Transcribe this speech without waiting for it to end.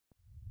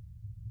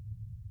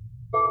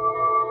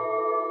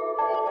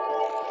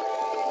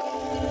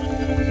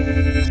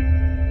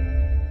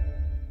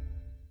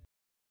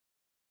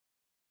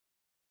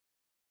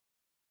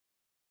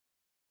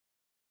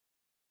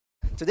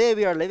Today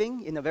we are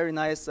living in a very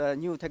nice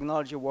new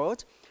technology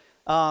world.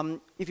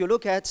 If you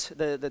look at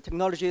the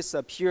technologies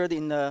appeared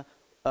in the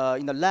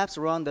labs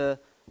around the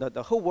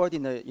whole world,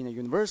 in the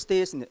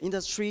universities, in the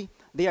industry,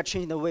 they are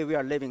changing the way we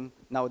are living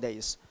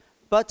nowadays.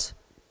 But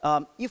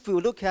if we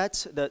look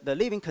at the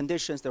living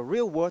conditions, the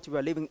real world we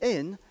are living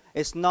in,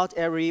 it's not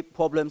every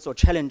problems or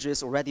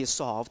challenges already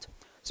solved.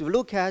 So if you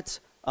look at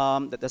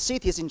the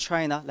cities in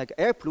China, like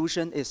air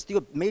pollution is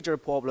still major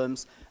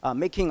problems,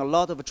 making a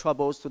lot of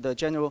troubles to the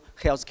general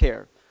health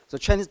care. So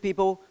Chinese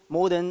people,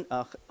 more than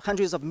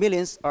hundreds of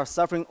millions, are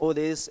suffering all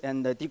this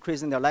and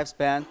decreasing their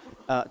lifespan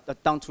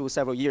down to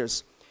several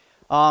years.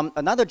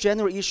 Another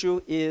general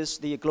issue is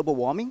the global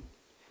warming.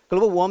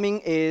 Global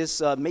warming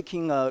is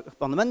making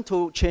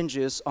fundamental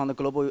changes on the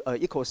global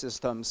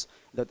ecosystems.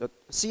 The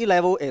sea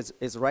level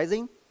is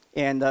rising,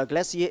 and the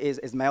glacier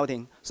is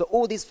melting. So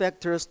all these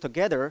factors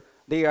together,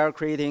 they are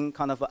creating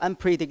kind of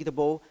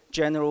unpredictable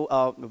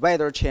general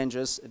weather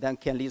changes that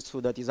can lead to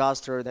the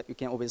disaster that you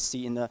can always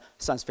see in the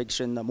science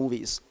fiction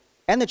movies.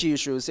 Energy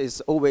issues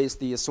is always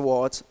the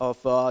sword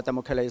of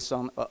Damocles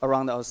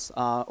around us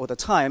all the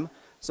time.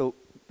 So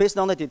based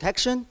on the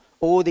detection,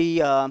 all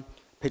the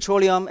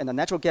petroleum and the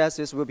natural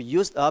gases will be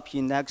used up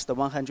in the next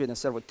 100 and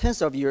several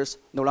tens of years,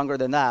 no longer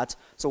than that.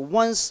 So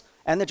once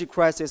energy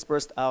crisis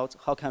bursts out,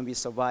 how can we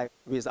survive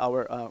with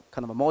our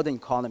kind of a modern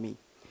economy?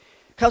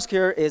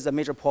 Healthcare is a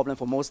major problem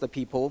for most of the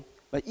people,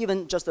 but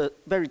even just a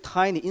very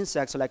tiny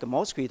insect like a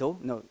mosquito,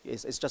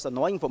 it's just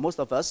annoying for most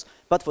of us.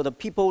 But for the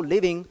people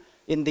living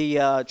in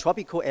the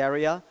tropical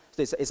area,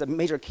 it's a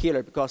major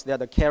killer because they are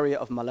the carrier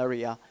of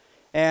malaria.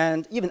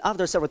 And even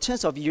after several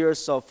tens of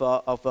years of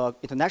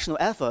international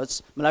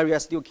efforts, malaria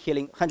is still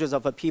killing hundreds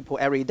of people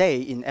every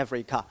day in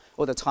Africa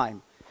all the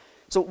time.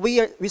 So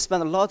we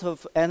spend a lot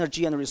of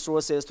energy and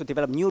resources to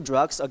develop new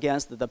drugs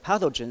against the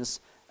pathogens.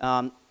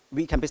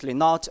 We can basically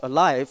not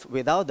alive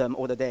without them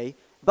all the day.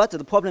 But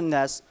the problem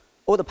is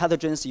all the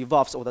pathogens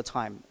evolves all the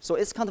time. So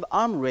it's kind of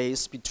arm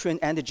race between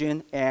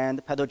antigen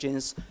and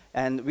pathogens,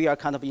 and we are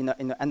kind of in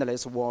an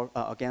endless war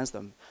against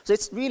them. So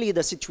it's really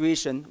the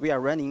situation we are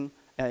running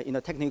in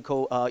a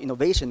technical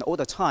innovation all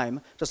the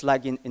time, just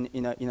like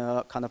in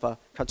a kind of a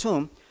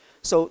cartoon.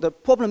 So the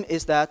problem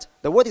is that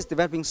the world is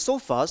developing so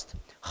fast,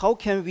 how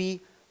can we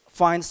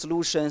find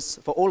solutions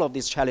for all of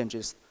these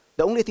challenges?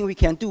 The only thing we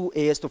can do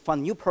is to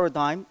find new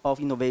paradigm of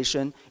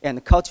innovation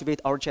and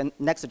cultivate our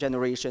next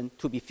generation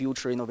to be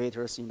future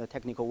innovators in the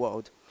technical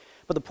world.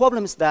 But the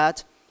problem is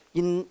that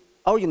in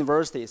our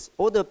universities,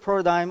 all the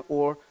paradigm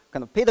or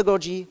kind of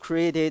pedagogy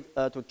created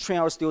to train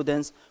our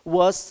students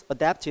was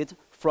adapted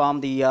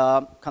from the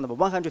kind of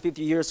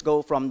 150 years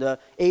ago, from the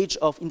age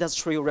of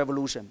industrial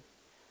revolution.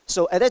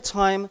 So at that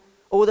time,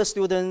 all the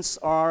students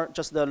are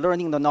just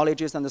learning the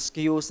knowledges and the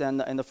skills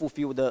and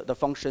fulfill the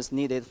functions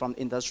needed from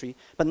industry.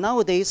 But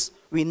nowadays,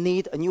 we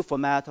need a new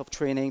format of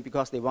training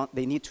because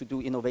they need to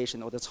do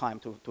innovation all the time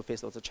to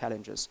face those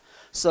challenges.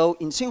 So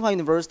in Tsinghua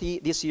University,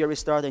 this year we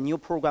started a new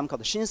program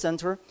called the Xin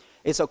Center.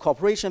 It's a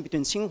cooperation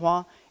between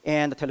Tsinghua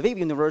and Tel Aviv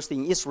University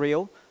in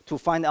Israel to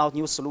find out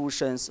new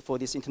solutions for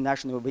this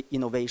international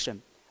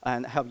innovation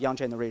and help young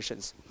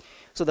generations.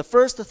 So the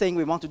first thing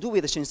we want to do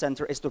with the Xin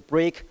Center is to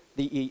break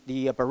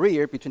the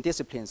barrier between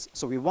disciplines.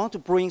 So we want to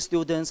bring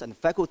students and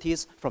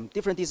faculties from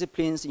different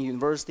disciplines in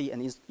university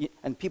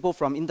and people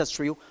from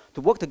industry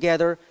to work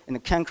together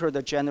and conquer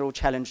the general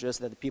challenges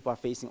that people are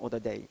facing all the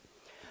day.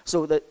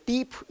 So the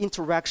deep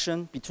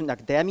interaction between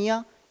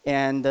academia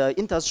and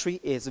industry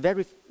is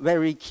very,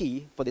 very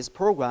key for this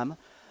program,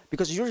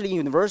 because usually in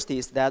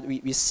universities that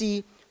we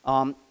see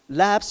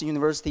labs in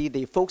university,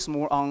 they focus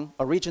more on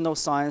original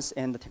science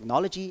and the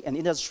technology, and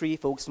industry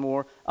focus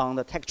more on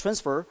the tech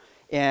transfer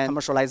and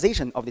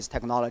commercialization of these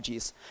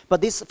technologies.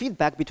 But this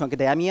feedback between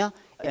academia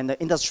and the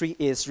industry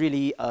is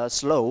really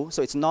slow,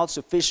 so it's not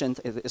sufficient,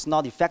 it's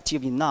not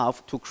effective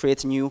enough to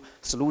create new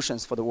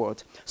solutions for the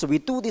world. So we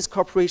do this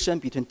cooperation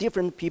between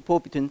different people,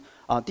 between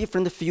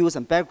different fields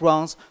and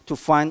backgrounds to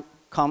find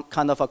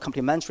kind of a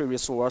complementary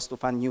resource to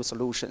find new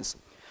solutions.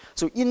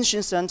 So in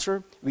Xin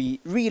Center, we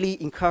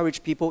really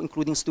encourage people,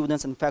 including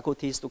students and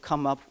faculties, to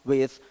come up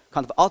with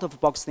kind of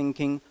out-of-the-box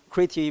thinking,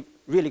 creative,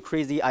 really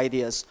crazy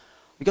ideas.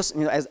 Because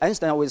as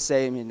Einstein always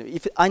say,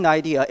 if an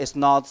idea is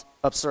not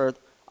absurd,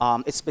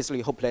 it's basically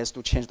hopeless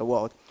to change the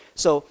world.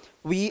 So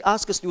we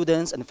ask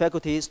students and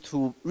faculties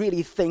to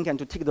really think and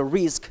to take the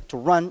risk to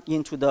run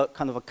into the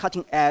kind of a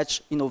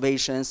cutting-edge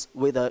innovations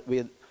with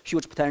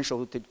huge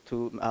potential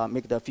to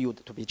make the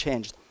field to be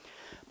changed.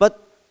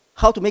 But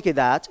how to make it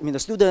that? The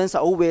students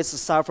are always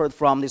suffered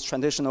from this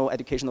traditional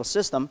educational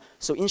system.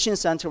 So in Xin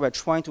Center, we're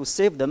trying to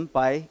save them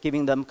by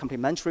giving them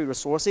complementary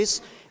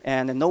resources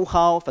and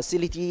know-how,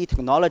 facility,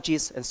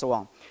 technologies, and so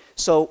on.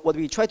 So what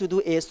we try to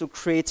do is to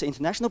create an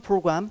international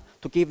program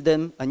to give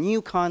them a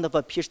new kind of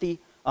a PhD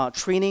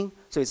training.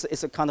 So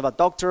it's a kind of a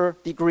doctor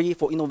degree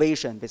for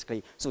innovation,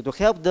 basically. So to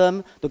help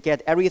them to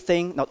get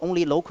everything, not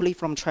only locally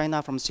from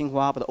China, from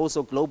Tsinghua, but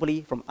also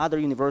globally from other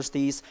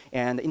universities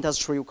and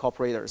industrial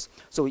cooperators.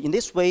 So in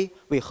this way,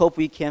 we hope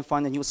we can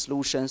find new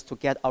solutions to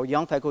get our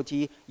young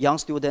faculty, young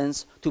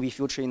students to be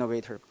future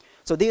innovators.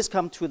 So this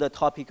comes to the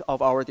topic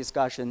of our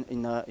discussion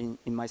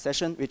in my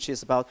session, which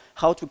is about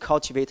how to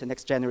cultivate the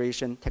next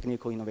generation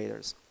technical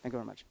innovators. Thank you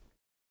very much.